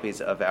download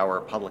copies of our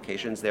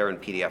publications there in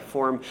PDF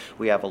form.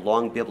 We have a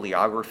long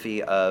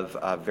bibliography of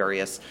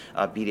various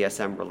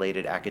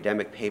BDSM-related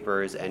academic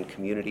papers and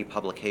community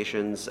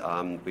publications.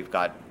 We've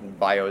got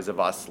bios of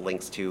us,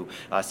 links to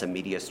some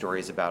media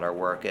stories about our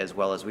work, as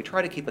well as we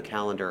try to keep a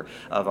calendar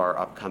of our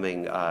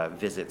upcoming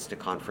visits to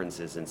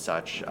conferences and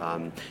such.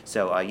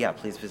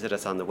 Please visit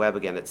us on the web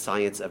again at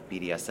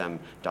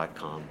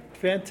scienceofbdsm.com.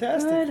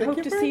 Fantastic. Good. Thank Hope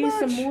you to very see you much.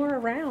 some more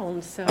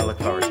around. So I look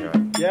forward to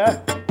it.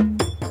 Yeah.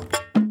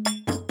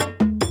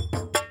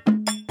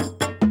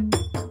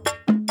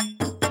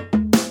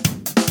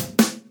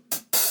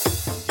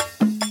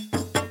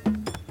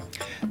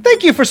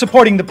 Thank you for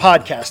supporting the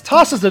podcast.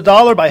 Toss us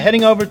 $1 by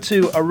heading over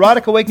to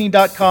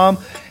eroticawakening.com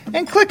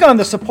and click on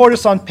the Support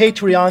Us on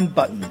Patreon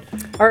button.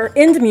 our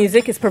end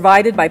music is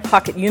provided by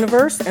Pocket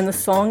Universe, and the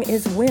song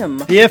is Whim.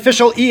 The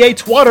official EA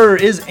Twatter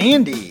is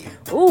Andy.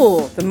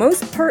 Ooh,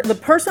 the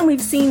person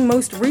we've seen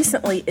most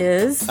recently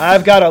is...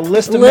 I've got a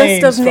list of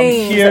names from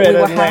here that at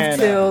we will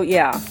Atlanta. have to,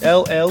 yeah.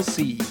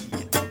 LLC.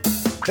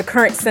 The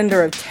current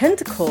sender of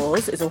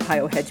tentacles is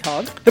Ohio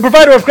Hedgehog. The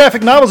provider of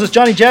graphic novels is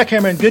Johnny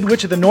Jackhammer and Good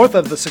Witch of the North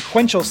of the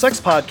Sequential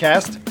Sex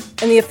Podcast.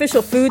 And the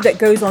official food that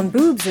goes on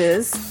boobs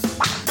is...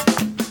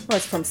 Well,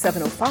 it's from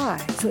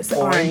 705, so it's the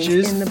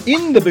Oranges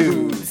in the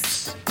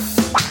boobs.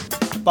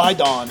 Bye,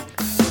 Dawn.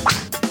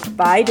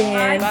 Bye,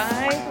 Dan.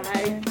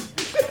 Bye.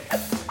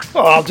 Oh,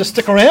 I'll just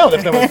stick around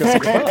if no one's going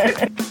to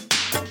say goodbye.